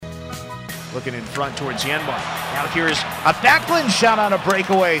looking in front towards Yanmark. Now here's a Backlund shot on a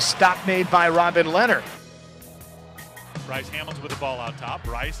breakaway. Stop made by Robin Leonard. Bryce Hamilton with the ball out top.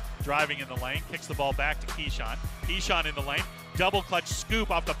 Bryce driving in the lane, kicks the ball back to Keyshawn. Keyshawn in the lane, double clutch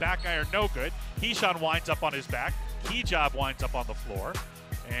scoop off the back iron, no good. Keyshawn winds up on his back. Keyjob winds up on the floor.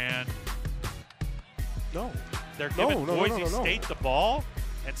 And they're giving Boise State the ball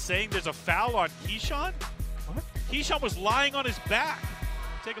and saying there's a foul on Keyshawn? What? Keyshawn was lying on his back.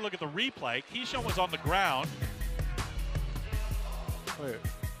 Take a look at the replay. Keyshawn was on the ground. Wait.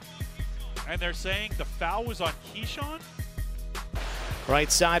 And they're saying the foul was on Keyshawn?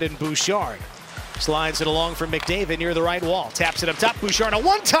 Right side and Bouchard slides it along for McDavid near the right wall. Taps it up top. Bouchard, a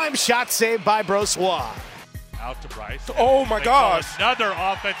one-time shot saved by Brossois. Out to Bryce. Oh my gosh. Another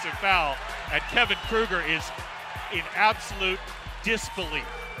offensive foul. And Kevin Kruger is in absolute disbelief.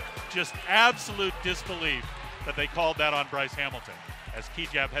 Just absolute disbelief that they called that on Bryce Hamilton. As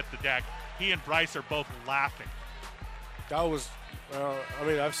Keyjob hit the deck, he and Bryce are both laughing. That was,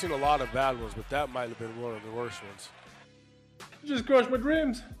 I've seen a lot of bad ones, but that might have been one of the worst ones. You just crushed my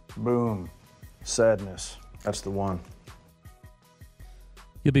dreams. Boom. Sadness. That's the one.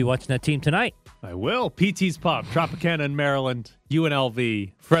 You'll be watching that team tonight. I will. PT's Pub, Tropicana in Maryland,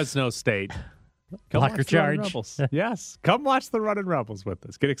 UNLV, Fresno State. Come Locker watch the Runnin' charge. Rebels. Yes. Come watch the Runnin' Rebels with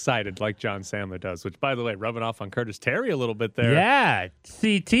us. Get excited like John Sandler does, which, by the way, rubbing off on Curtis Terry a little bit there. Yeah,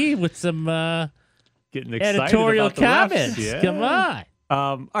 CT with some Getting excited editorial about the refs. comments. Yeah. Come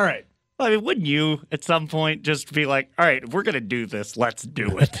on. All right. I mean, wouldn't you at some point just be like, all right, if we're going to do this, let's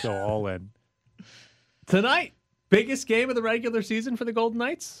do it. Go all in. Tonight, biggest game of the regular season for the Golden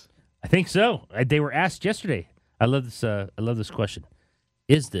Knights? I think so. They were asked yesterday. I love this question.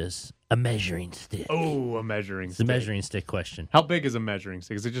 Is this a measuring stick? Oh, a measuring It's stick. a measuring stick question. How big is a measuring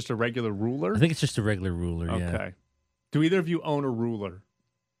stick? Is it just a regular ruler? I think it's just a regular ruler. Okay. Yeah. Do either of you own a ruler?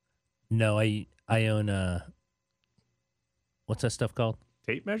 No, I own what's that stuff called?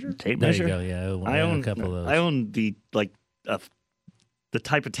 Tape measure? Tape There measure? you go. Yeah, I own a couple of those. I own the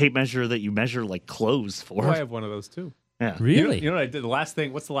type of tape measure that you measure like clothes for. Oh, I have one of those too. Yeah. Really? You know what I did?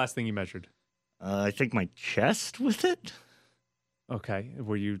 What's the last thing you measured? I think my chest with it. Okay.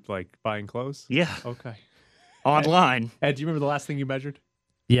 Were you like buying clothes? Yeah. Okay. Online. Ed, do you remember the last thing you measured?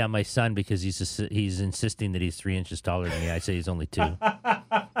 Yeah, my son, because he's insisting that he's 3 inches taller than me. I say he's only 2.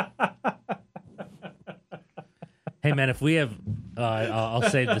 Hey man, if we have, I'll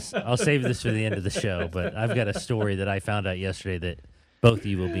save this. I'll save this for the end of the show. But I've got a story that I found out yesterday that both of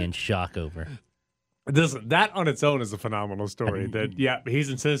you will be in shock over. That on its own is a phenomenal story. That he's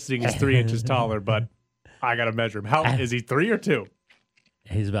insisting he's 3 inches taller, but I got to measure him. How is he 3 or 2?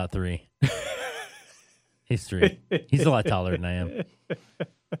 He's about 3. He's 3. He's a lot taller than I am.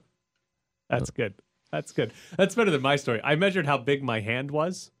 That's good. That's good. That's better than my story. I measured how big my hand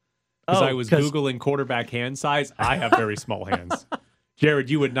was because I was Googling quarterback hand size. I have very small hands. Jared,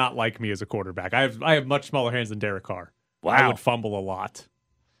 you would not like me as a quarterback. I have much smaller hands than Derek Carr. Wow. I would fumble a lot.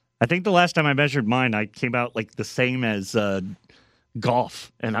 I think the last time I measured mine, I came out like the same as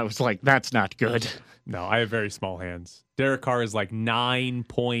golf. And I was like, that's not good. No, I have very small hands. Derek Carr is like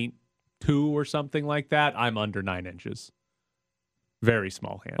 9.2 or something like that. I'm under 9 inches. Very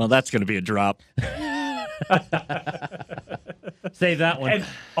small hands. Well, that's going to be a drop. Save that one. And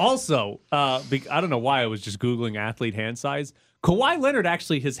also, I don't know why I was just Googling athlete hand size. Kawhi Leonard,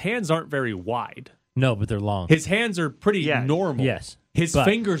 actually, his hands aren't very wide. No, but they're long. His hands are pretty normal. Yes. His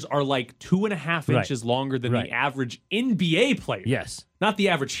fingers are like 2.5 Right. inches longer than Right. the average NBA player. Yes. Not the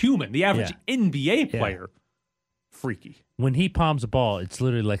average human, the average NBA player. Freaky. When he palms a ball, it's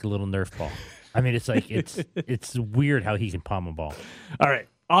literally like a little Nerf ball. I mean, it's like it's weird how he can palm a ball. All right.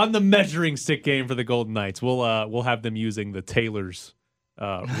 On the measuring stick game for the Golden Knights, we'll have them using the Taylor's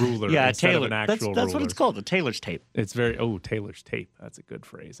ruler instead of an actual ruler. That's what it's called, the Taylor's tape. It's Taylor's tape. That's a good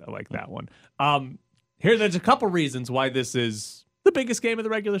phrase. I like that one. There's a couple reasons why this is the biggest game of the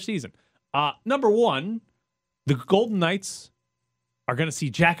regular season. Number one, the Golden Knights are going to see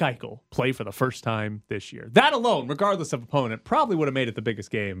Jack Eichel play for the first time this year. That alone, regardless of opponent, probably would have made it the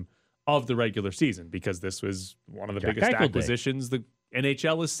biggest game of the regular season because this was one of the Jack biggest Eichel acquisitions the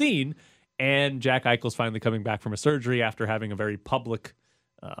NHL has seen. And Jack Eichel's finally coming back from a surgery after having a very public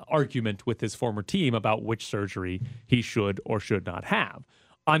argument with his former team about which surgery he should or should not have.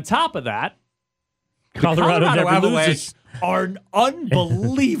 On top of that, Colorado the never Avalanche loses. are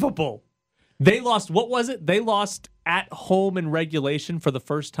unbelievable. They lost, what was it? They lost at home in regulation for the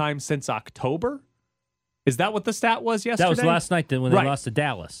first time since October. Is that what the stat was yesterday? That was last night when they Right. lost to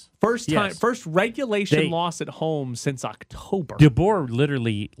Dallas. First time, Yes. first regulation loss at home since October. DeBoer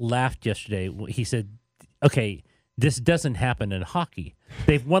literally laughed yesterday. He said, okay, this doesn't happen in hockey.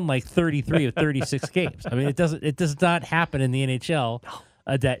 They've won like 33 of 36 games. I mean, it does not happen in the NHL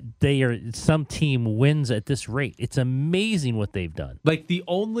that some team wins at this rate. It's amazing what they've done. Like the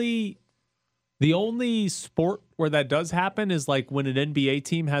only sport where that does happen is like when an NBA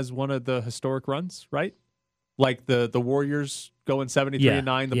team has one of the historic runs, right? Like the Warriors going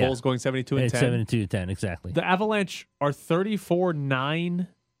 73-9, the Bulls going 72-10. 72-10, exactly. The Avalanche are 34-9-4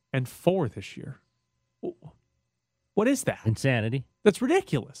 this year. What is that? Insanity. That's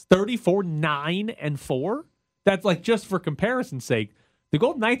ridiculous. 34-9-4. That's like, just for comparison's sake, the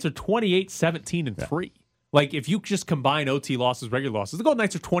Golden Knights are 28-17-3. Like if you just combine OT losses, regular losses, the Golden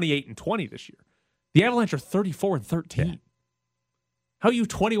Knights are 28-20 this year. The Avalanche are 34-13. Yeah. How are you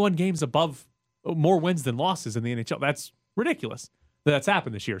 21 games above, more wins than losses in the NHL? That's ridiculous that that's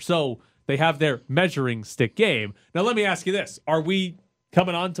happened this year. So they have their measuring stick game. Now let me ask you this: are we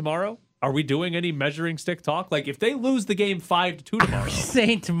coming on tomorrow? Are we doing any measuring stick talk? Like if they lose the game 5-2 tomorrow, are you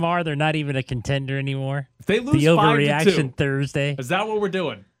saying tomorrow they're not even a contender anymore? If they lose the 5-2, overreaction Thursday, is that what we're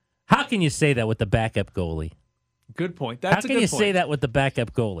doing? How can you say that with the backup goalie? Good point. How can you say that with the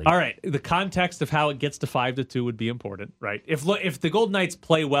backup goalie? All right, the context of how it gets to 5-2 would be important, right? If the Golden Knights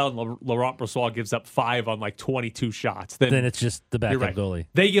play well and Laurent Brossoit gives up 5 on like 22 shots, then it's just the backup goalie.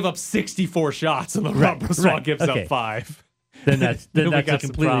 They give up 64 shots and Laurent Brossoit gives up 5. Then that's a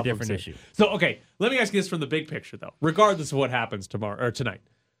completely different issue. So, okay, let me ask you this from the big picture, though. Regardless of what happens tomorrow or tonight,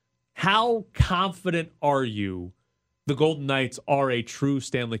 how confident are you the Golden Knights are a true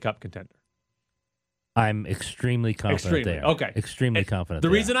Stanley Cup contender? I'm extremely confident they are. Okay. Extremely confident. The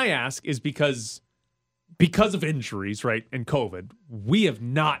reason I ask is because of injuries, right, and COVID, we have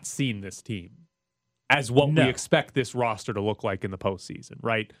not seen this team as what we expect this roster to look like in the postseason,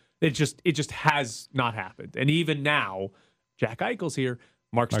 right? It just has not happened. And even now, Jack Eichel's here,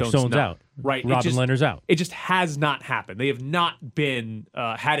 Mark Stone's out. Right. Robin Lehner's out. It just has not happened. They have not been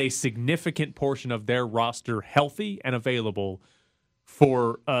had a significant portion of their roster healthy and available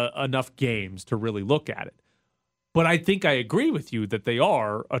for enough games to really look at it. But I think I agree with you that they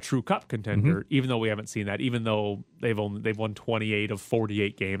are a true cup contender, even though we haven't seen that, even though they've won 28 of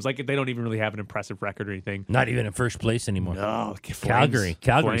 48 games. Like they don't even really have an impressive record or anything. Not even in first place anymore. No, Calgary,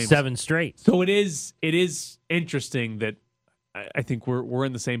 Flames. 7 straight. So it is interesting that I think we're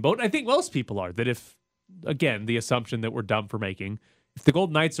in the same boat. I think most people are, that if, again, the assumption that we're dumb for making, if the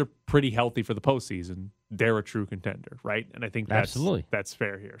Golden Knights are pretty healthy for the postseason, they're a true contender, right? And I think that's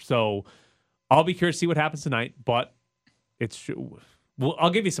fair here. So I'll be curious to see what happens tonight, but I'll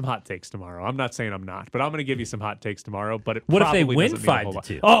give you some hot takes tomorrow. I'm not saying I'm not, but I'm going to give you some hot takes tomorrow. But what if they win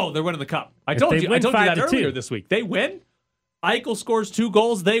 5-2? Oh, they're winning the cup. I told you that earlier this week. They win. Eichel scores 2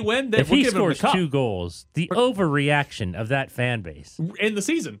 goals. They win. If he scores 2 goals, the overreaction of that fan base in the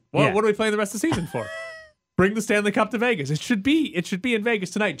season. Well, what are we playing the rest of the season for? Bring the Stanley Cup to Vegas. It should be in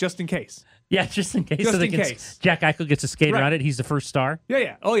Vegas tonight, just in case. Yeah, just in case. Just in case. Jack Eichel gets a skate around it. He's the first star.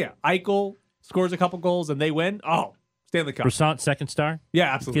 Yeah. Oh, yeah. Eichel scores a couple goals and they win. Oh, Stanley Cup. Brossoit, second star.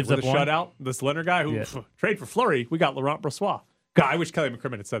 Yeah, absolutely. Gives With up a one. shutout. This Leonard guy who trade for Fleury. We got Laurent Brossoit. God, I wish Kelly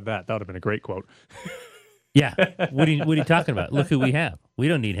McCrimmon had said that. That would have been a great quote. Yeah. What are you talking about? Look who we have. We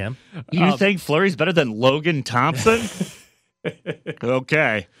don't need him. You think Fleury's better than Logan Thompson?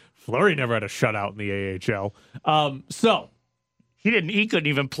 Okay. Fleury never had a shutout in the AHL. So he couldn't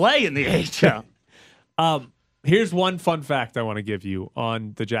even play in the AHL. Here's one fun fact I want to give you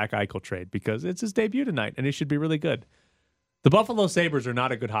on the Jack Eichel trade, because it's his debut tonight and it should be really good. The Buffalo Sabres are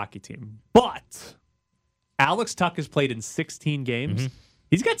not a good hockey team, but Alex Tuch has played in 16 games.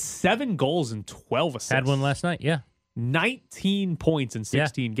 He's got 7 goals and 12 assists. Had one last night, 19 points in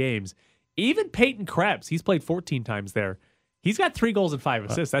 16 games. Even Peyton Krebs, he's played 14 times there. He's got 3 goals and 5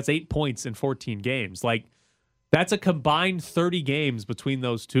 assists. That's 8 points in 14 games. Like, that's a combined 30 games between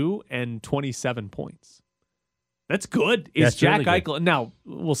those two and 27 points. That's good. Is Jack Eichel. Now,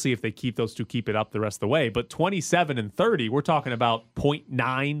 we'll see if they keep it up the rest of the way. But 27 and 30, we're talking about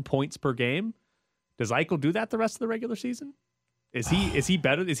 0.9 points per game. Does Eichel do that the rest of the regular season? Is he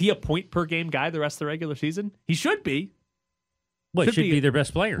better? Is he a point per game guy the rest of the regular season? He should be. Well, should be their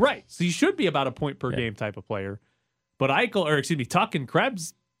best player. Right. So he should be about a point per game type of player. But Tuch and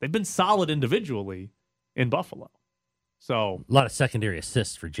Krebs, they've been solid individually in Buffalo. So a lot of secondary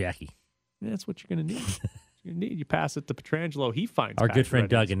assists for Jackie. That's what you're going to need. You pass it to Pietrangelo. He finds our good friend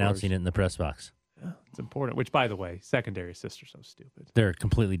Doug announcing it in the press box. Yeah, it's important. Which, by the way, secondary assists are so stupid. They're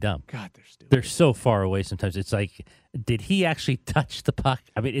completely dumb. God, they're stupid. They're so far away sometimes. It's like, did he actually touch the puck?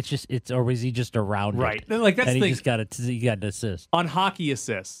 I mean, or was he just around it? Right. Like that's and the he just got an assist. On hockey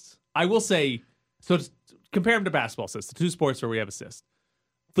assists, I will say, so to compare them to basketball assists, the two sports where we have assists.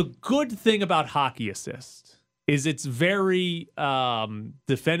 The good thing about hockey assists is it's very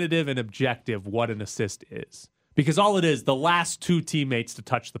definitive and objective what an assist is. Because all it is, the last two teammates to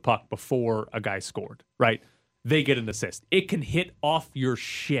touch the puck before a guy scored, right? They get an assist. It can hit off your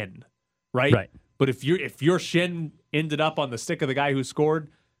shin, right? Right. But if your shin ended up on the stick of the guy who scored,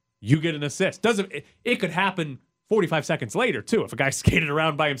 you get an assist. It could happen 45 seconds later, too. If a guy skated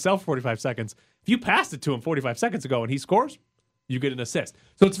around by himself 45 seconds, if you passed it to him 45 seconds ago and he scores, you get an assist.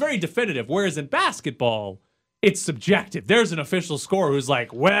 So it's very definitive. Whereas in basketball, it's subjective. There's an official scorer who's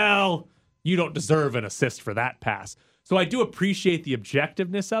like, well, you don't deserve an assist for that pass. So I do appreciate the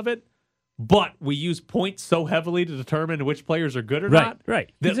objectiveness of it, but we use points so heavily to determine which players are good or not.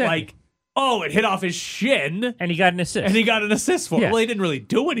 Right. That Exactly. like, oh, it hit off his shin. And he got an assist. And he got an assist for it. Yeah. Well, he didn't really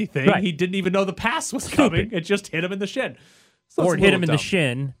do anything. Right. He didn't even know the pass was coming. It just hit him in the shin. So or it's it a hit him in little the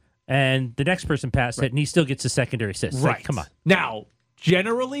shin, and the next person passed it, and he still gets a secondary assist. It's Right. Like, come on. Now,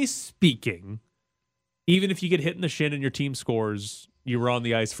 generally speaking, even if you get hit in the shin and your team scores, you were on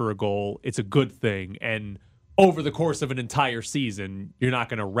the ice for a goal, it's a good thing. And over the course of an entire season, you're not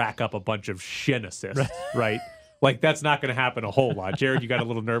going to rack up a bunch of shin assists, right? Like, that's not going to happen a whole lot. Jared, you got a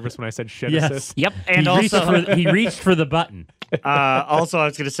little nervous when I said shin Yes. assist? Yep. And He reached for the button. also, I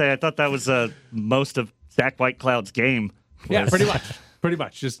was going to say, I thought that was most of Zach Whitecloud's game. Yeah, was- pretty much. Pretty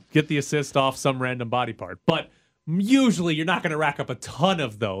much. Just get the assist off some random body part. But usually you're not going to rack up a ton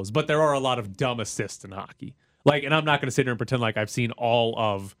of those, but there are a lot of dumb assists in hockey. Like, and I'm not going to sit here and pretend like I've seen all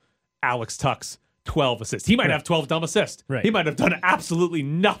of Alex Tuck's 12 assists. He might have 12 dumb assists. Right. He might have done absolutely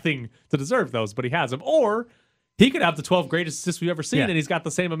nothing to deserve those, but he has them. Or he could have the 12 greatest assists we've ever seen, Yeah. and he's got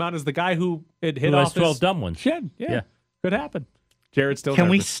the same amount as the guy who had hit Who has off 12 his dumb ones. shin. Yeah. Yeah. Could happen. Jared still Can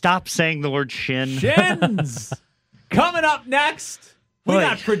we nervous. stop saying the word shin? Shins. Coming up next, we Boy.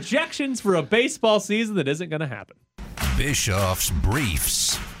 got projections for a baseball season that isn't going to happen. Bischoff's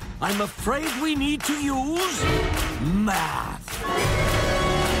Briefs. I'm afraid we need to use math.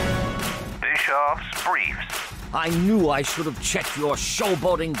 Bischoff's Briefs. I knew I should have checked your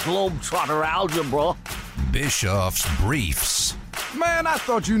showboating globetrotter algebra. Bischoff's Briefs. Man, I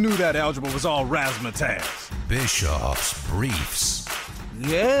thought you knew that algebra was all razzmatazz. Bischoff's Briefs.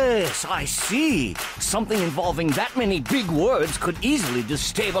 Yes, I see. Something involving that many big words could easily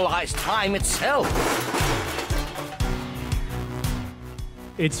destabilize time itself.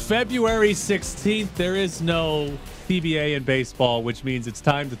 It's February 16th. There is no PBA in baseball, which means it's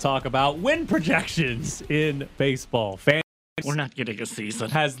time to talk about win projections in baseball. We're not getting a season.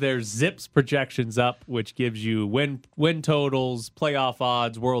 Has their Zips projections up, which gives you win totals, playoff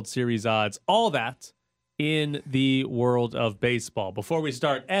odds, World Series odds, all that in the world of baseball. Before we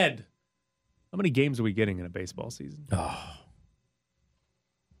start, Ed, how many games are we getting in a baseball season?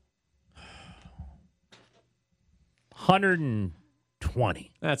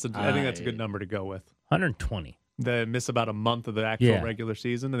 120. I think that's a good number to go with. 120. They miss about a month of the actual regular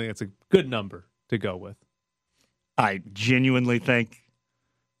season. I think it's a good number to go with. I genuinely think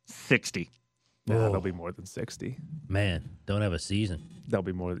 60. Yeah, there'll be more than 60. Man, don't have a season. There'll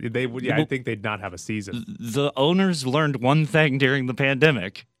be more. They would. Yeah, I think they'd not have a season. The owners learned one thing during the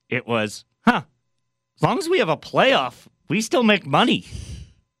pandemic. It was, as long as we have a playoff, we still make money.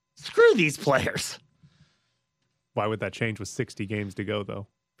 Screw these players. Why would that change with 60 games to go, though?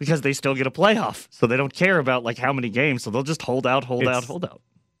 Because they still get a playoff. So they don't care about like how many games. So they'll just hold out.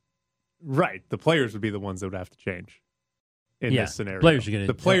 Right. The players would be the ones that would have to change in this scenario. Players are going to.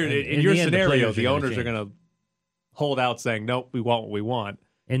 The player in your scenario, the owners are going going to hold out saying, "Nope, we want what we want."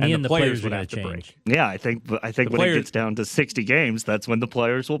 In the end, the players would have to break. Yeah, I think when it gets down to 60 games, that's when the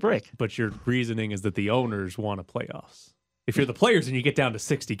players will break. But your reasoning is that the owners want a playoffs. If you're the players and you get down to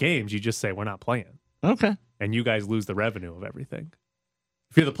 60 games, you just say, "We're not playing." Okay. And you guys lose the revenue of everything.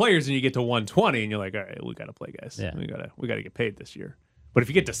 If you're the players and you get to 120 and you're like, "All right, we got to play, guys. Yeah. We got to get paid this year." But if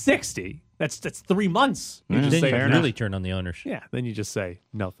you get to 60, that's 3 months. You just Then say, you really turn on the owners. yeah, then you just say,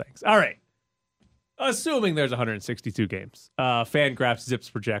 no thanks. All right. Assuming there's 162 games, Fangraphs Zips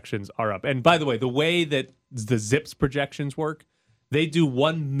projections are up. And by the way, the way that the Zips projections work, they do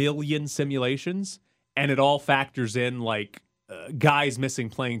 1 million simulations, and it all factors in like guys missing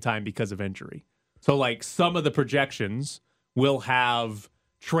playing time because of injury. So like some of the projections will have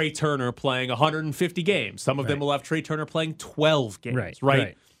Trey Turner playing 150 games. Some of them will have Trey Turner playing 12 games,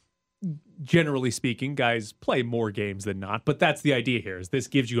 right? Generally speaking, guys play more games than not, but that's the idea here. Is this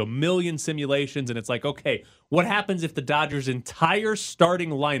gives you 1 million simulations, and it's like, okay, what happens if the Dodgers' entire starting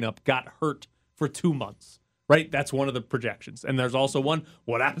lineup got hurt for 2 months? Right? That's one of the projections. And there's also one,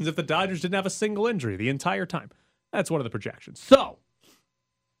 what happens if the Dodgers didn't have a single injury the entire time? That's one of the projections. So,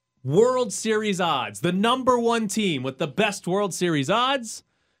 World Series odds. The number one team with the best World Series odds,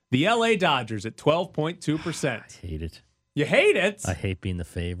 The LA Dodgers at 12.2%. I hate it. You hate it? I hate being the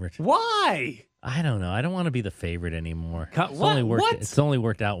favorite. Why? I don't know. I don't want to be the favorite anymore. What? It's only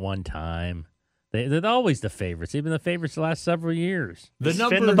worked out one time. They're always the favorites. They've been the favorites the last several years.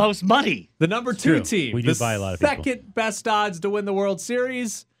 Spend the most money. The number 2 team. We do buy a lot of people. Second best odds to win the World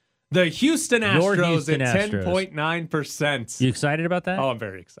Series. The Houston Astros at 10.9%. You excited about that? Oh, I'm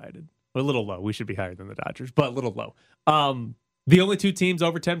very excited. A little low. We should be higher than the Dodgers, but a little low. The only 2 teams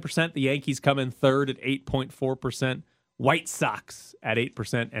over 10%. The Yankees come in third at 8.4%. White Sox at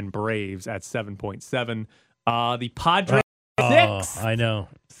 8% and Braves at 7.7%. The Padres, I know.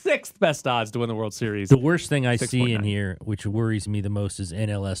 6th best odds to win the World Series. The worst thing I 6.9. see in here, which worries me the most, is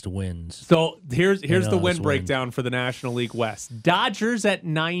NLS wins. So here's the NLS win breakdown for the National League West. Dodgers at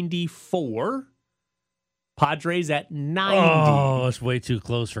 94. Padres at 90. Oh, it's way too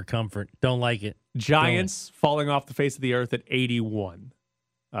close for comfort. Don't like it. Giants falling off the face of the earth at 81.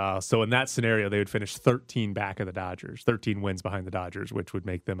 So in that scenario, they would finish 13 back of the Dodgers, 13 wins behind the Dodgers, which would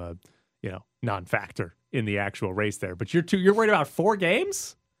make them a non-factor in the actual race there. But you're worried about 4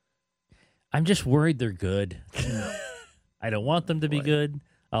 games? I'm just worried they're good. I don't want them to be good.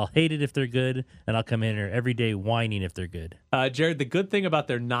 I'll hate it if they're good, and I'll come in here every day whining if they're good. Jared, the good thing about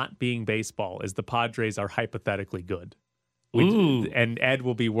there not being baseball is the Padres are hypothetically good. And Ed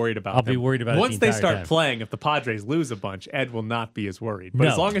will be worried about I'll be worried about it once the they start time. playing. If the Padres lose a bunch, Ed will not be as worried. But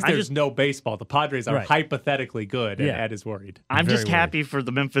No, as long as there's no baseball, the Padres are Right. hypothetically good, and Yeah. Ed is worried. I'm very just happy for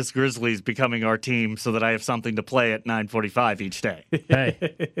the Memphis Grizzlies becoming our team so that I have something to play at 9:45 each day. Hey,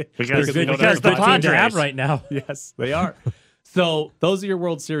 Because they're good, because they're a the good team to Padres have right now. Yes, they are. So those are your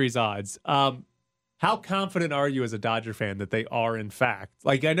World Series odds. How confident are you as a Dodger fan that they are, in fact,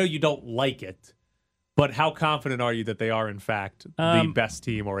 like, I know you don't like it, but how confident are you that they are, in fact, the best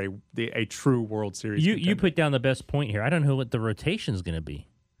team or a true World Series You contender? put down the best point here. I don't know what the rotation is going to be.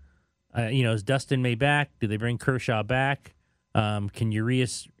 Is Dustin May back? Do they bring Kershaw back? Can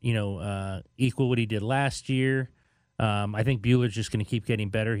Urias, equal what he did last year? I think Buehler's just going to keep getting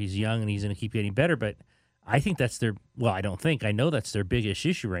better. He's young and he's going to keep getting better. But I think that's I know that's their biggest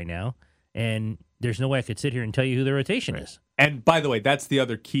issue right now. And there's no way I could sit here and tell you who their rotation is. And by the way, that's the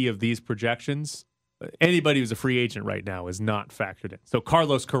other key of these projections. Anybody who's a free agent right now is not factored in. So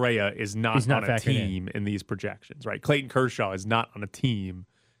Carlos Correa is not on a team in these projections, right? Clayton Kershaw is not on a team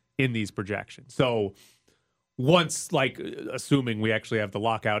in these projections. So once, assuming we actually have the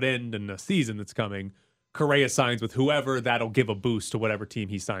lockout end and the season that's coming, Correa signs with whoever, that'll give a boost to whatever team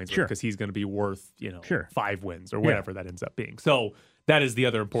he signs with, because he's going to be worth, 5 wins or whatever that ends up being. So that is the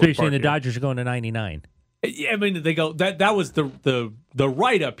other So important you're saying part the here. Dodgers are going to 99. Yeah, I mean, they go. That was the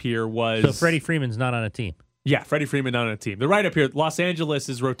write up here was. So Freddie Freeman's not on a team. Yeah, Freddie Freeman not on a team. The write up here, Los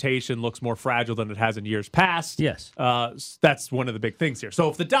Angeles' rotation looks more fragile than it has in years past. Yes, that's one of the big things here. So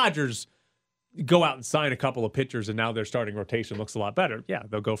if the Dodgers go out and sign a couple of pitchers and now their starting rotation looks a lot better, yeah,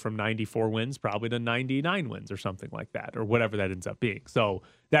 they'll go from 94 wins probably to 99 wins or something like that, or whatever that ends up being. So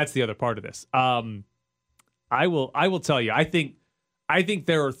that's the other part of this. I will tell you, I think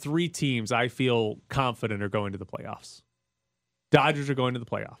there are 3 teams I feel confident are going to the playoffs. Dodgers are going to the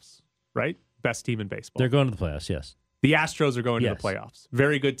playoffs, right? Best team in baseball. they're going to the playoffs. Yes, The Astros are going to the playoffs.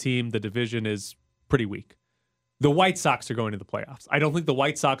 Very good team. The division is pretty weak. The White Sox are going to the playoffs. I don't think the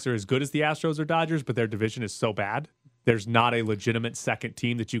White Sox are as good as the Astros or Dodgers, but their division is so bad. There's not a legitimate second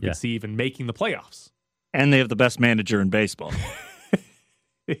team that you could see even making the playoffs. And they have the best manager in baseball.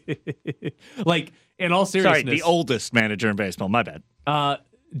 In all seriousness. Sorry, the oldest manager in baseball. My bad.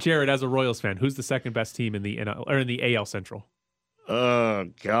 Jared, as a Royals fan, who's the second best team in the NL, or in the AL Central? Oh,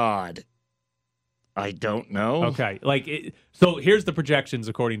 God. I don't know. Okay. So here's the projections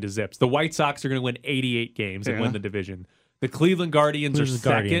according to Zips. The White Sox are going to win 88 games and win the division. The Cleveland Guardians are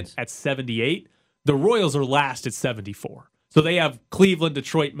second at 78. The Royals are last at 74. So they have Cleveland,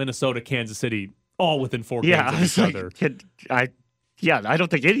 Detroit, Minnesota, Kansas City all within 4 games of each other. I don't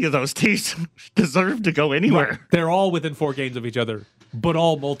think any of those teams deserve to go anywhere. Right. They're all within 4 games of each other, but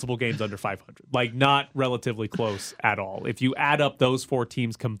all multiple games under 500. Not relatively close at all. If you add up those 4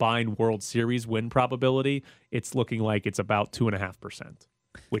 teams' combined World Series win probability, it's looking like it's about 2.5%,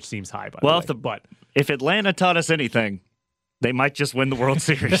 which seems high, by the way. If Atlanta taught us anything, they might just win the World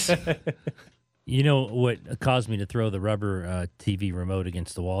Series. You know what caused me to throw the rubber TV remote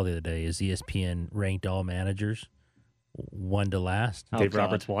against the wall the other day is ESPN ranked all managers 1 to last. Dave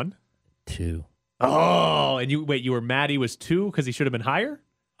Roberts 1? 2. Oh, and you were mad he was 2 because he should have been higher?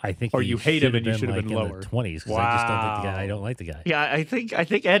 I think, or you hate him and you should have been in lower. The 20s because I just don't think the guy. I don't like the guy. Yeah, I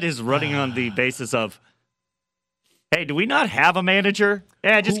think Ed is running on the basis of, hey, do we not have a manager?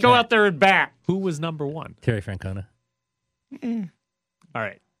 Yeah, just go out there and bat. Who was number 1? Terry Francona. All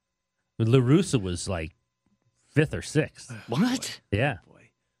right. La Russa was like 5th or 6th. What? Yeah.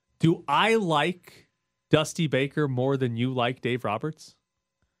 Do I like Dusty Baker more than you like Dave Roberts?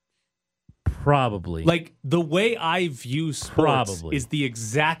 Probably. Like, the way I view sports Probably. is the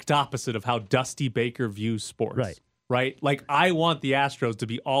exact opposite of how Dusty Baker views sports. Right? Like, I want the Astros to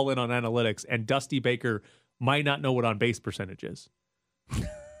be all in on analytics, and Dusty Baker might not know what on base percentage is.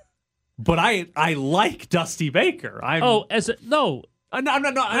 But I like Dusty Baker. I no. I'm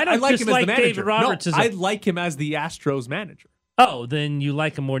not. I I don't like just him as like the manager. David Roberts no, as a- I like him as the Astros manager. Oh, then you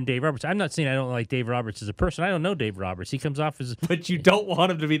like him more than Dave Roberts. I'm not saying I don't like Dave Roberts as a person. I don't know Dave Roberts. He comes off as... But you don't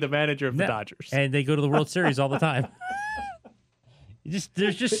want him to be the manager of the Dodgers. And they go to the World Series all the time.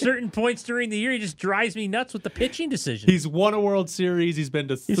 There's just certain points during the year he just drives me nuts with the pitching decision. He's won a World Series. He's been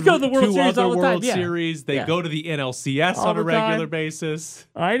to go to the World two Series other all the time, World yeah. Series. They Yeah. go to the NLCS All on a the regular time. basis.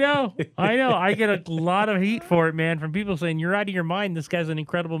 I know. I get a lot of heat for it, man, from people saying, you're out of your mind. This guy's an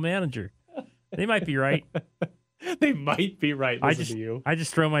incredible manager. They might be right. They might be right. Listen to you. I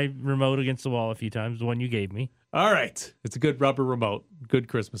just throw my remote against the wall a few times, the one you gave me. All right. It's a good rubber remote. Good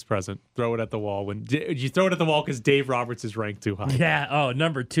Christmas present. Throw it at the wall. When you throw it at the wall because Dave Roberts is ranked too high. Yeah. Oh,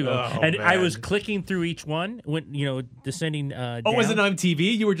 number 2. And I man. was clicking through each one, when descending down. Oh, was it on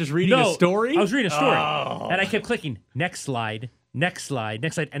TV? You were just reading a story? I was reading a story. Oh. And I kept clicking, next slide, next slide,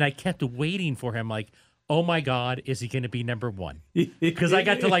 next slide. And I kept waiting for him, like, oh my God, is he going to be number 1? Because I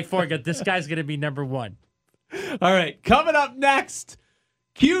got to like 4, I got, this guy's going to be number 1. All right. Coming up next,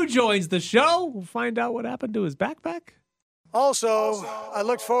 Q joins the show. We'll find out what happened to his backpack. Also, I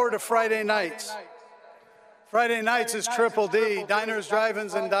look forward to Friday nights. Friday nights is Triple D, diners,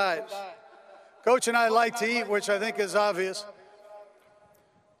 drive-ins, and dives. Coach and I like to eat, which I think is obvious.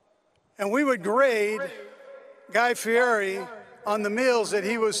 And we would grade Guy Fieri on the meals that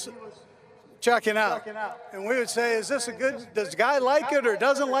he was checking out. And we would say, does Guy like it or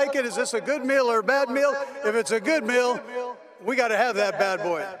doesn't like it? Is this a good meal or a bad meal? If it's a good meal, we got to have that bad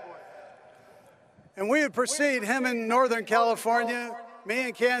boy. And we would proceed, him in Northern California, me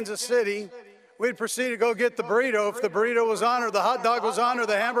in Kansas City, we'd proceed to go get the burrito. If the burrito was on or the hot dog was on or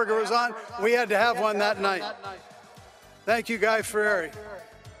the hamburger was on, we had to have one that night. Thank you, Guy Fieri.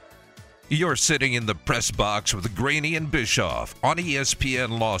 You're sitting in the press box with Graney and Bischoff on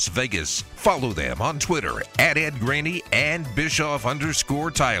ESPN Las Vegas. Follow them on Twitter at Ed Graney and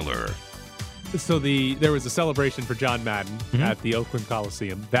Bischoff_Tyler. So there was a celebration for John Madden at the Oakland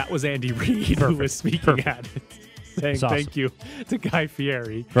Coliseum. That was Andy Reid who was speaking at it, saying thank you to Guy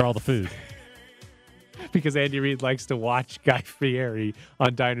Fieri for all the food. Because Andy Reid likes to watch Guy Fieri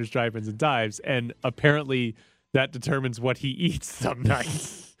on Diners, Drive-Ins, and Dives, and apparently that determines what he eats some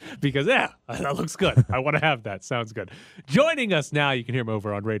nights. Because, that looks good. I want to have that. Sounds good. Joining us now, you can hear him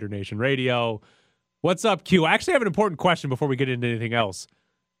over on Raider Nation Radio. What's up, Q? I actually have an important question before we get into anything else.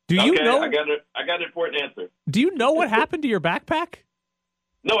 Do you know? I got an important answer. Do you know what happened to your backpack?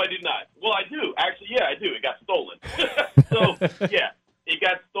 No, I do not. Well, I do. Actually, yeah, I do. It got stolen. So, yeah, it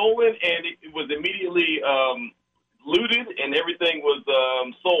got stolen, and it was immediately looted, and everything was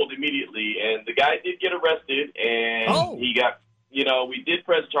sold immediately. And the guy did get arrested, and he got, we did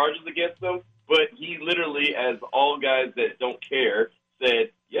press charges against him, but he literally, as all guys that don't care,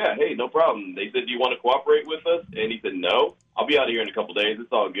 said, yeah, hey, no problem. They said, do you want to cooperate with us? And he said, no, I'll be out of here in a couple days.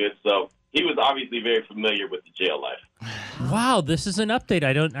 It's all good. So he was obviously very familiar with the jail life. Wow, this is an update.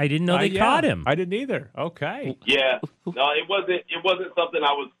 I didn't know they caught him. I didn't either. Okay. Yeah. No, it wasn't something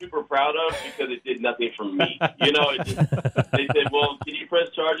I was super proud of because it did nothing for me. They said, well, can you press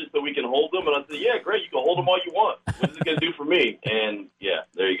charges so we can hold them? And I said, yeah, great. You can hold them all you want. What is it going to do for me? And, yeah,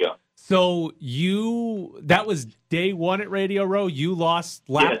 there you go. So that was day one at Radio Row. You lost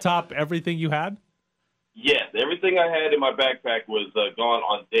laptop, everything you had? Yes, everything I had in my backpack was gone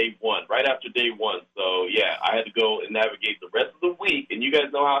on day one, right after day one. So, yeah, I had to go and navigate the rest of the week. And you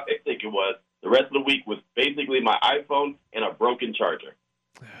guys know how hectic it was. The rest of the week was basically my iPhone and a broken charger.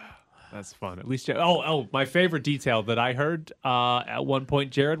 That's fun. At least, my favorite detail that I heard at one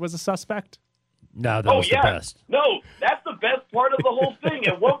point, Jared was a suspect. No, that was the best. No, that's the best part of the whole thing.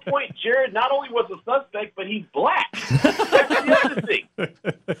 At one point, Jared not only was a suspect, but he's black. That's the other thing.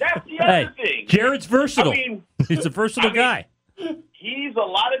 That's the other thing. Jared's versatile. I mean, he's a versatile guy. He's a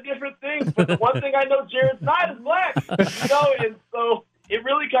lot of different things, but the one thing I know Jared's not is black. And so it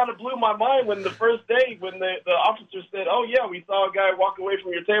really kind of blew my mind when the first day, when the officer said, oh, yeah, we saw a guy walk away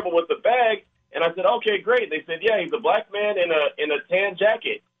from your table with a bag. And I said, okay, great. They said, yeah, he's a black man in a tan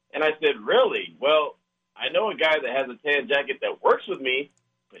jacket. And I said, really? Well, I know a guy that has a tan jacket that works with me,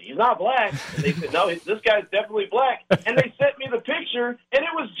 but he's not black. And they said, no, this guy's definitely black. And they sent me the picture, and it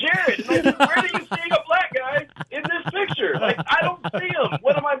was Jared. And I said, where are you seeing a black guy in this picture? Like, I I don't see him.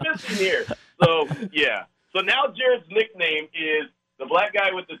 What am I missing here? So, yeah. So now Jared's nickname is the black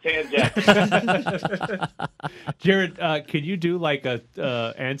guy with the tan jacket. Jared, can you do like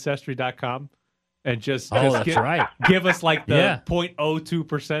a Ancestry.com and just give us like the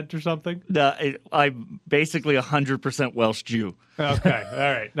 0.02% or something? I'm basically 100% Welsh Jew. Okay, all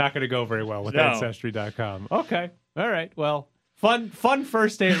right. Not going to go very well with Ancestry.com. Okay, all right. Well, fun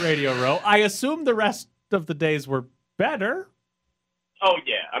first day at Radio Row. I assume the rest of the days were better. Oh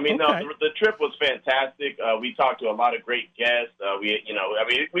yeah, I mean, no, the trip was fantastic. We talked to a lot of great guests.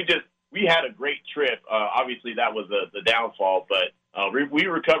 We had a great trip. Obviously, that was the downfall, but we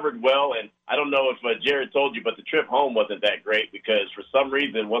recovered well. And I don't know if Jared told you, but the trip home wasn't that great because for some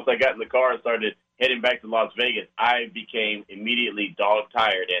reason, once I got in the car and started heading back to Las Vegas, I became immediately dog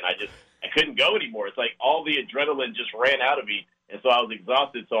tired, and I couldn't go anymore. It's like all the adrenaline just ran out of me. And so I was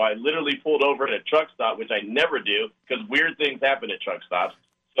exhausted, so I literally pulled over at a truck stop, which I never do because weird things happen at truck stops.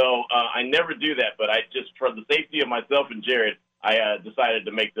 So I never do that, but I just, for the safety of myself and Jared, I decided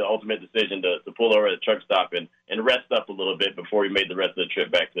to make the ultimate decision to pull over at a truck stop and rest up a little bit before we made the rest of the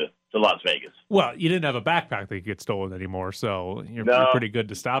trip back to Las Vegas. Well, you didn't have a backpack that could get stolen anymore, so you're pretty good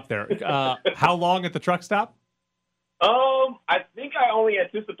to stop there. How long at the truck stop? I think I only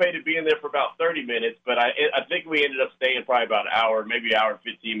anticipated being there for about 30 minutes, but I think we ended up staying probably about an hour, maybe an hour and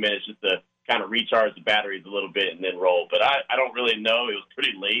 15 minutes just to kind of recharge the batteries a little bit and then roll. But I don't really know. It was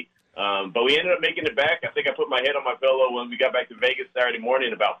pretty late. But we ended up making it back. I think I put my head on my pillow when we got back to Vegas Saturday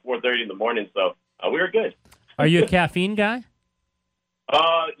morning about 4:30 in the morning, so we were good. Are you a caffeine guy?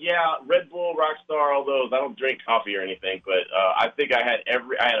 Yeah, Red Bull, Rockstar, all those. I don't drink coffee or anything, but I think I had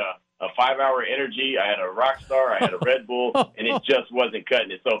a 5-hour energy, I had a Rockstar, I had a Red Bull, and it just wasn't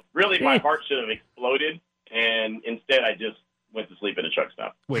cutting it. So really my heart should have exploded, and instead I just went to sleep at a truck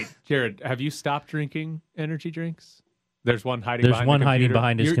stop. Wait, Jared, have you stopped drinking energy drinks? There's one hiding There's behind one the computer. hiding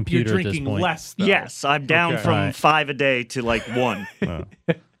behind his computer You're at this drinking point. less, though. Yes, I'm down from 5 a day to like 1.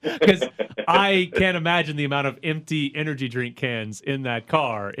 Because I can't imagine the amount of empty energy drink cans in that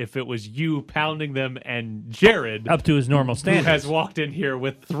car if it was you pounding them and Jared, up to his normal standards, who has walked in here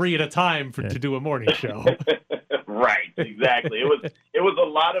with 3 at a time to do a morning show. Right, exactly. It was a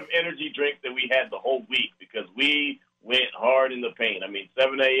lot of energy drinks that we had the whole week because we went hard in the paint. I mean,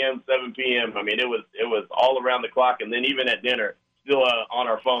 7 a.m., 7 p.m. I mean, it was all around the clock, and then even at dinner, still on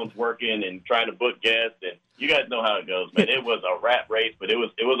our phones working and trying to book guests. And you guys know how it goes, man. It was a rat race, but it was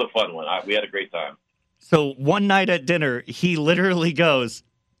a fun one. We had a great time. So one night at dinner, he literally goes,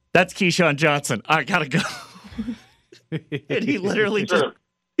 "That's Keyshawn Johnson. I gotta go." And he literally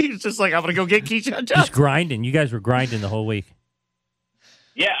he's just like, "I'm gonna go get Keyshawn Johnson." Just grinding. You guys were grinding the whole week.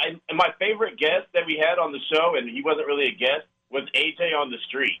 Yeah, and my favorite guest that we had on the show, and he wasn't really a guest, was AJ on the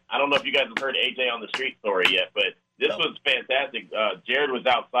Street. I don't know if you guys have heard AJ on the Street story yet, but this was fantastic. Jared was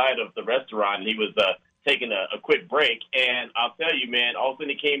outside of the restaurant, and he was taking a quick break. And I'll tell you, man, all of a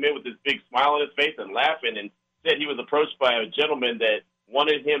sudden he came in with this big smile on his face and laughing and said he was approached by a gentleman that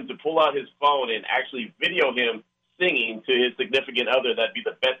wanted him to pull out his phone and actually video him singing to his significant other. That'd be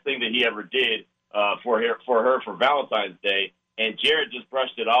the best thing that he ever did for her for Valentine's Day. And Jared just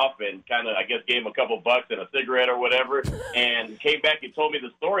brushed it off and kind of, I guess, gave him a couple bucks and a cigarette or whatever, and came back and told me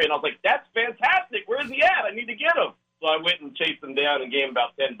the story. And I was like, "That's fantastic. Where's he at? I need to get him." So I went and chased him down and gave him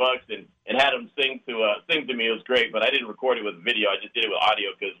about $10 and had him sing to me. It was great, but I didn't record it with video. I just did it with audio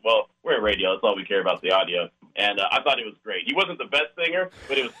because, well, we're at radio. That's all we care about, the audio. And I thought it was great. He wasn't the best singer,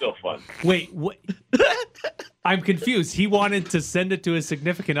 but it was still fun. Wait, what? I'm confused. He wanted to send it to his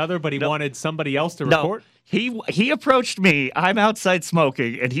significant other, but he wanted somebody else to record? He approached me. I'm outside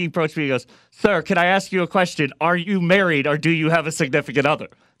smoking, and he approached me. He goes, "Sir, can I ask you a question? Are you married or do you have a significant other?"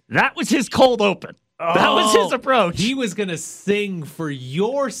 That was his cold open. That was his approach. He was going to sing for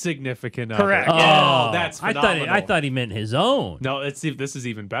your significant other. Correct. Oh, that's phenomenal. I thought he meant his own. No, this is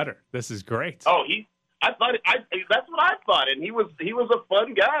even better. This is great. Oh, that's what I thought, and he was a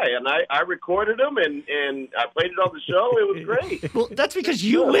fun guy, and I recorded him and I played it on the show. It was great. Well, that's because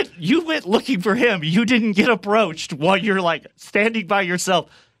you went looking for him. You didn't get approached while you're like standing by yourself.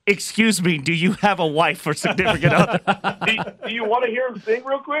 "Excuse me, do you have a wife or significant other?" Do you want to hear him sing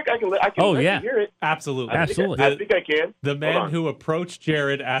real quick? I can let you hear it. Absolutely. I think I can. The man who approached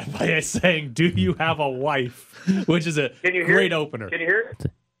Jared by saying, "Do you have a wife?" which is a great opener. Can you hear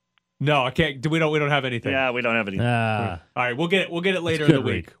it? No, I can't. We don't have anything. Yeah, we don't have anything. All right, we'll get it later in the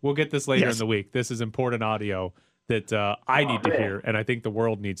week. We'll get this later in the week. This is important audio that I need to hear, and I think the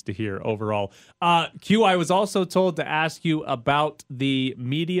world needs to hear overall. Q, I was also told to ask you about the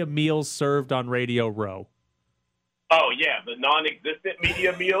media meals served on Radio Row. Oh, yeah, the non-existent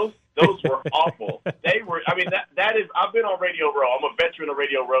media meals. Those were awful. They were. I mean, that is. I've been on Radio Row. I'm a veteran of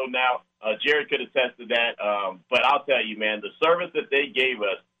Radio Row now. Jared could attest to that. But I'll tell you, man, the service that they gave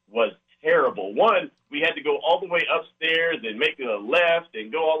us was terrible. One, we had to go all the way upstairs and make a left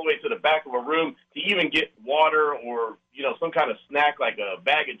and go all the way to the back of a room to even get water or, you know, some kind of snack like a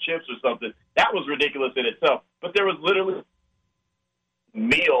bag of chips or something. That was ridiculous in itself. But there was literally a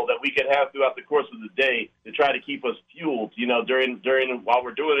meal that we could have throughout the course of the day to try to keep us fueled, you know, during while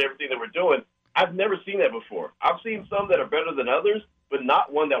we're doing everything that we're doing. I've never seen that before. I've seen some that are better than others, but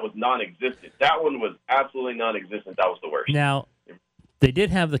not one that was non-existent. That one was absolutely non-existent. That was the worst. Now, they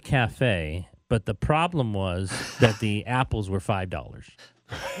did have the cafe, but the problem was that the apples were $5.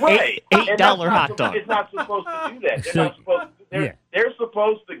 Right. $8 hot dog. It's not supposed to do that. They're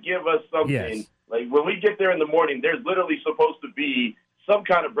supposed to give us something. Yes. Like when we get there in the morning, there's literally supposed to be some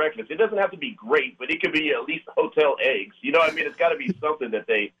kind of breakfast. It doesn't have to be great, but it could be at least hotel eggs. You know what I mean? It's got to be something that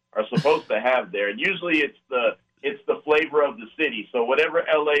they are supposed to have there. And usually it's the flavor of the city. So whatever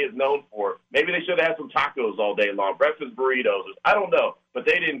LA is known for, maybe they should have had some tacos all day long, breakfast burritos. I don't know, but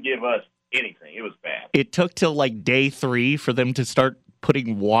they didn't give us anything. It was bad. It took till like day 3 for them to start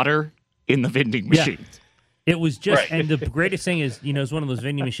putting water in the vending machines. It was just, Right. and the greatest thing is, you know, it's one of those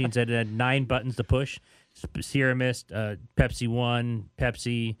vending machines that had 9 buttons to push. Sierra Mist, Pepsi One,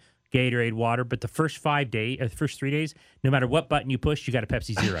 Pepsi, Gatorade, water. But the first 3 days, no matter what button you pushed, you got a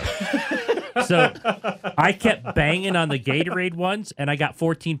Pepsi Zero. So I kept banging on the Gatorade ones, and I got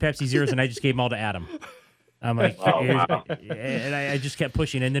 14 Pepsi Zeros, and I just gave them all to Adam. I'm like, and I just kept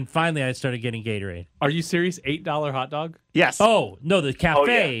pushing, and then finally I started getting Gatorade. Are you serious? $8 hot dog? Yes. Oh no, the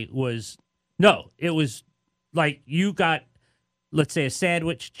cafe was it was like you got, let's say, a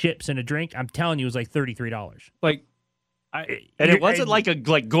sandwich, chips, and a drink. I'm telling you, it was like $33. Like, it wasn't like a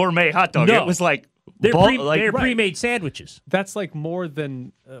gourmet hot dog. No. It was like They're right. pre-made sandwiches. That's like more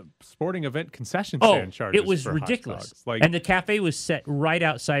than sporting event concession stand charges. It was for hot ridiculous. dogs. Like, and the cafe was set right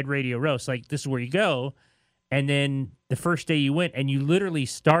outside Radio Row. So like, this is where you go. And then the first day you went, and you literally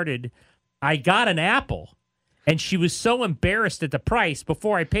started. I got an apple, and she was so embarrassed at the price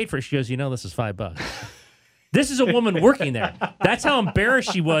before I paid for it. She goes, this is $5. This is a woman working there. That's how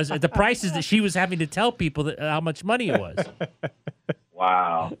embarrassed she was at the prices that she was having to tell people how much money it was.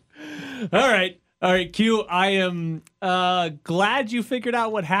 Wow. All right, Q, I am glad you figured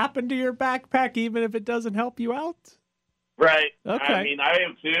out what happened to your backpack, even if it doesn't help you out. Right. Okay. I mean, I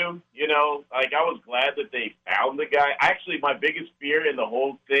am too. You know, like I was glad that they found the guy. Actually, my biggest fear in the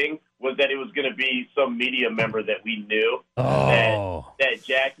whole thing was that it was going to be some media member that we knew that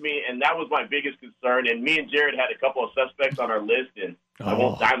jacked me, and that was my biggest concern. And me and Jared had a couple of suspects on our list, and I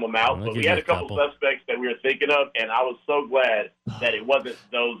won't dime them out, but we had a couple suspects that we were thinking of, and I was so glad that it wasn't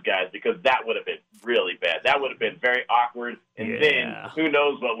those guys, because that would have been really bad. That would have been very awkward, and then who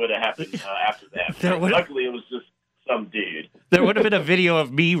knows what would have happened after that. Luckily, it was just some dude. There would have been a video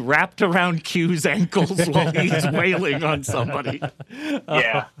of me wrapped around Q's ankles while he's wailing on somebody.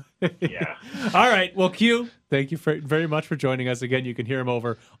 Yeah. All right. Well, Q, thank you very much for joining us again. You can hear him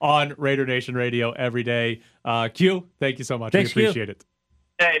over on Raider Nation Radio every day. Q, thank you so much. Thanks, we appreciate it.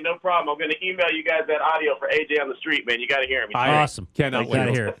 Hey, no problem. I'm going to email you guys that audio for AJ on the street, man. You got to hear me. Awesome. Cannot wait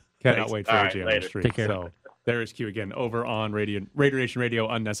to hear it. Cannot wait for All AJ right, on the street. Take care. So there is Q again over on Raider Nation Radio.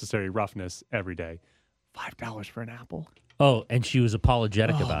 Unnecessary roughness every day. $5 for an apple. Oh, and she was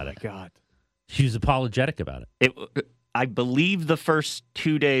apologetic about it. Oh, my God. She was apologetic about it. I believe the first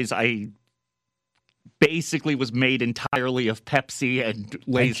 2 days I basically was made entirely of Pepsi and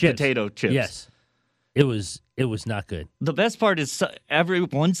Lay's potato chips. Yes. It was not good. The best part is every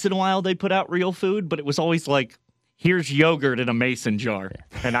once in a while they put out real food, but it was always like, here's yogurt in a mason jar.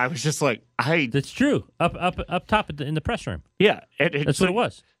 And I was just like, That's true. Up top in the press room. Yeah. That's what it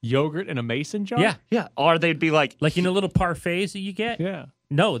was. Yogurt in a mason jar? Yeah. Yeah. Or they'd be like in a little parfaits that you get? Yeah.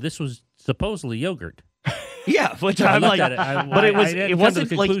 No, this was supposedly yogurt. Yeah, which I'm like, but it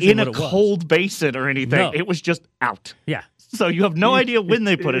wasn't like in a cold basin or anything. No. It was just out. Yeah. So you have no idea when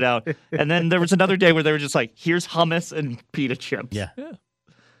they put it out. And then there was another day where they were just like, here's hummus and pita chips. Yeah.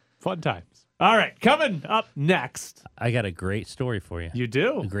 Fun times. All right, coming up next. I got a great story for you. You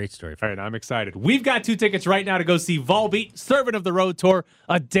do? A great story for you. All right, I'm excited. We've got 2 tickets right now to go see Volbeat, Servant of the Road Tour,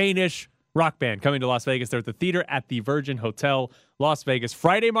 a Danish rock band coming to Las Vegas. They're at the theater at the Virgin Hotel, Las Vegas,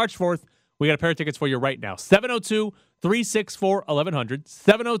 Friday, March 4th. We got a pair of tickets for you right now.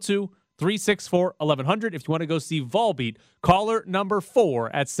 702-364-1100. 702-364-1100. If you want to go see Volbeat, caller number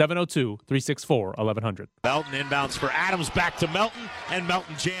 4 at 702-364-1100. Melton inbounds for Adams, back to Melton, and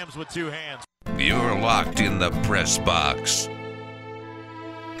Melton jams with 2 hands. You're locked in the press box.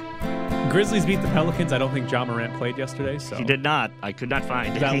 Grizzlies beat the Pelicans. I don't think Ja Morant played yesterday. So He did not. I could not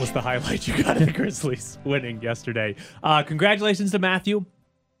find it. that was the highlight you got of the Grizzlies winning yesterday. Congratulations to Matthew.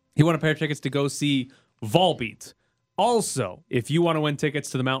 He won a pair of tickets to go see Volbeat. Also, if you want to win tickets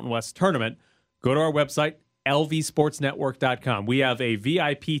to the Mountain West tournament, go to our website, lvsportsnetwork.com. We have a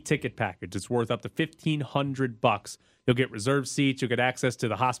VIP ticket package. It's worth up to $1,500. You'll get reserved seats. You'll get access to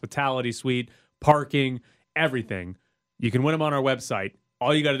the hospitality suite, parking, everything. You can win them on our website.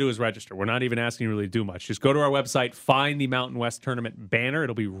 All you got to do is register. We're not even asking you to really do much. Just go to our website, find the Mountain West tournament banner.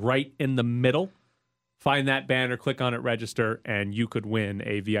 It'll be right in the middle. Find that banner, click on it, register, and you could win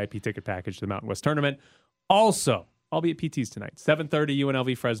a VIP ticket package to the Mountain West tournament. Also, I'll be at PT's tonight, 7:30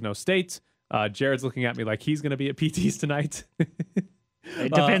 UNLV Fresno State. Jared's looking at me like he's going to be at PT's tonight.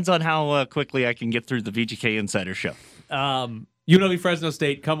 It depends on how quickly I can get through the VGK Insider Show. UNLV Fresno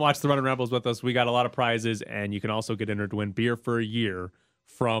State, come watch the Running Rebels with us. We got a lot of prizes, and you can also get entered to win beer for a year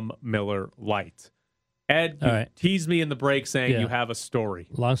from Miller Lite. Ed, you teased me in the break saying you have a story.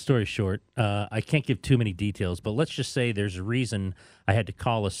 Long story short, I can't give too many details, but let's just say there's a reason I had to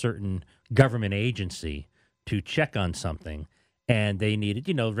call a certain government agency to check on something, and they needed,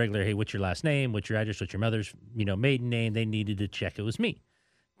 regular, hey, what's your last name, what's your address, what's your mother's, maiden name. They needed to check it was me.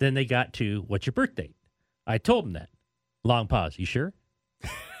 Then they got to, what's your birth date? I told them that. Long pause. You sure?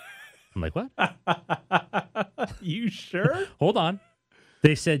 I'm like, what? You sure? Hold on.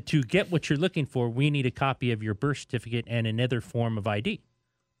 They said, to get what you're looking for, we need a copy of your birth certificate and another form of ID.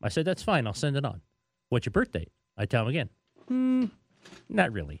 I said, that's fine. I'll send it on. What's your birth date? I tell them again.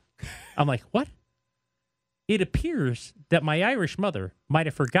 Not really. I'm like, what? It appears that my Irish mother might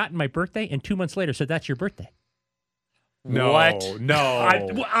have forgotten my birthday and 2 months later said, that's your birthday. No, what? No.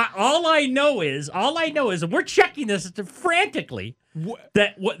 All I know is, and we're checking this frantically,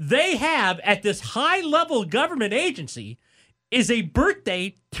 that what they have at this high-level government agency is a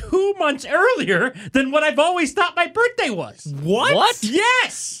birthday 2 months earlier than what I've always thought my birthday was. What?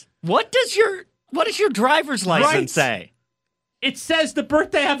 Yes. What does your driver's license say? It says the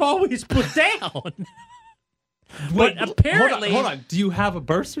birthday I've always put down. But apparently... Hold on. Do you have a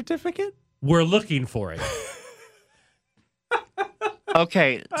birth certificate? We're looking for it.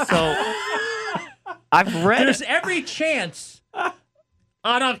 Okay, so I've read There's every chance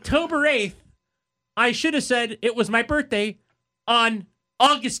on October 8th, I should have said it was my birthday on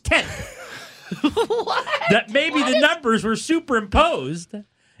August 10th. What? That maybe the numbers were superimposed,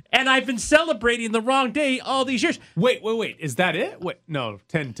 and I've been celebrating the wrong day all these years. Wait. Is that it? Wait, no,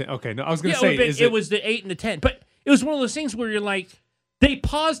 10. Okay, no, I was going to say... it was the 8 and the 10. But it was one of those things where you're like, they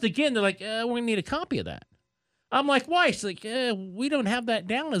paused again. They're like, we're going to need a copy of that. I'm like, why? It's like, we don't have that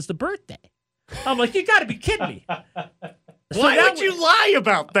down as the birthday. I'm like, you got to be kidding me. Why would you lie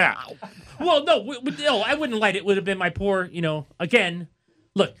about that? Well, no, I wouldn't lie. It would have been my poor, again,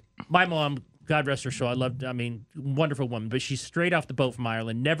 look, my mom, God rest her soul, wonderful woman, but she's straight off the boat from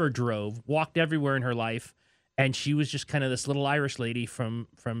Ireland, never drove, walked everywhere in her life, and she was just kind of this little Irish lady from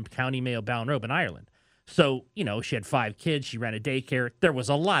County Mayo, Ballinrobe in Ireland. So, she had 5 kids. She ran a daycare. There was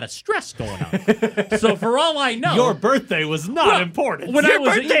a lot of stress going on. So, for all I know... Your birthday was not important. Your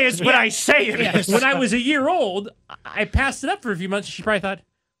birthday is when I say it is. When I was a year old, I passed it up for a few months. She probably thought,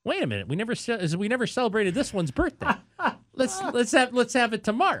 wait a minute, we never celebrated this one's birthday. Let's have it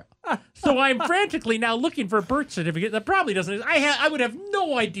tomorrow. So, I'm frantically now looking for a birth certificate that probably doesn't... I would have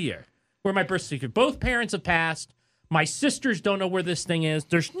no idea where my birth certificate... Both parents have passed. My sisters don't know where this thing is.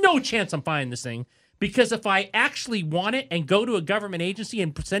 There's no chance I'm finding this thing. Because if I actually want it and go to a government agency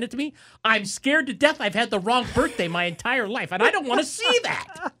and send it to me, I'm scared to death I've had the wrong birthday my entire life, and I don't want to see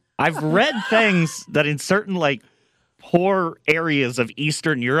that. I've read things that in certain, poor areas of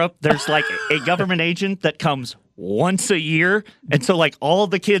Eastern Europe, there's, a government agent that comes once a year, and so, all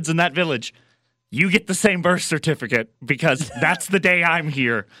the kids in that village, you get the same birth certificate because that's the day I'm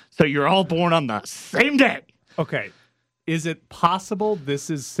here, so you're all born on the same day. Okay. Is it possible this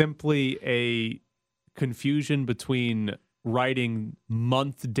is simply a confusion between writing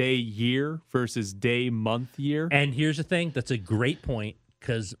month, day, year versus day, month, year? And here's the thing. That's a great point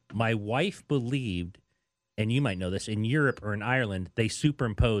because my wife believed, and you might know this, in Europe or in Ireland, they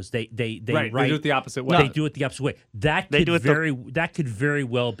superimpose. They right. Write, they do it the opposite way. They do it the opposite way. That could very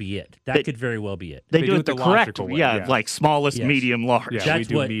well be it. That could very well be it. They do it the correct way. Yeah, smallest, medium, large. Yeah, we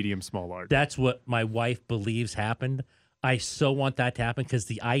do medium, small, large. That's what my wife believes happened. I so want that to happen because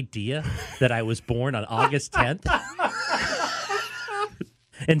the idea that I was born on August 10th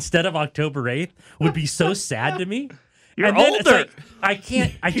instead of October 8th would be so sad to me. You're older. I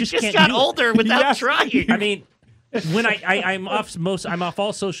can't. I just can't. You got older without trying. I mean, when I'm off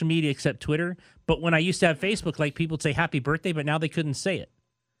all social media except Twitter. But when I used to have Facebook, people would say happy birthday, but now they couldn't say it.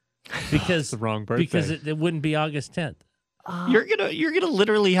 because the wrong birthday. Because it wouldn't be August 10th. You're gonna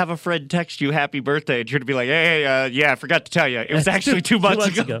literally have a friend text you happy birthday, and you're gonna be like, hey, yeah, I forgot to tell you, it was actually 2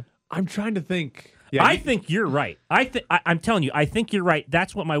 months ago. I'm trying to think. Yeah, I think you're right. I'm telling you, I think you're right.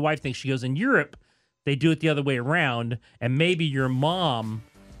 That's what my wife thinks. She goes, in Europe, they do it the other way around, and maybe your mom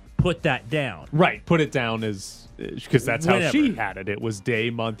put that down. Right, put it down as because that's how she had it. It was day,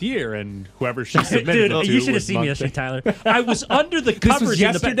 month, year, and whoever she submitted Dude, it to you should have was seen me month, yesterday, day. Tyler. I was under the covers This was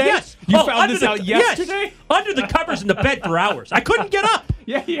yesterday? in the bed. Yes. You found this out yesterday? Yes. Under the covers in the bed for hours. I couldn't get up.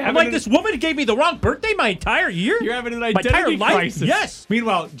 Yeah, I'm like, this woman gave me the wrong birthday my entire year. You're having an my entire identity life. crisis. Yes.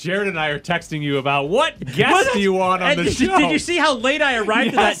 Meanwhile, Jared and I are texting you about what guest do you want on the show. Did you see how late I arrived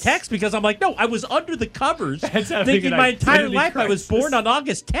to that text? Because I'm like, no, I was under the covers thinking my entire life I was born on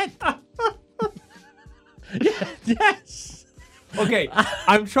August 10th. Yes. Okay,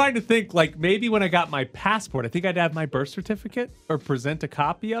 I'm trying to think, like, maybe when I got my passport, I think I'd have my birth certificate or present a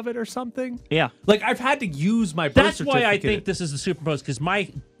copy of it or something. Yeah. Like, I've had to use my birth certificate. That's why I think this is the Superimposed, because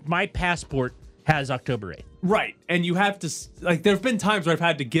my passport has October 8th. Right, and you have to, like, there have been times where I've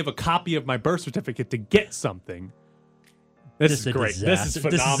had to give a copy of my birth certificate to get something. This is great. Disaster. This is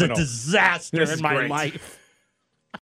phenomenal. This is a disaster This is in my great. life.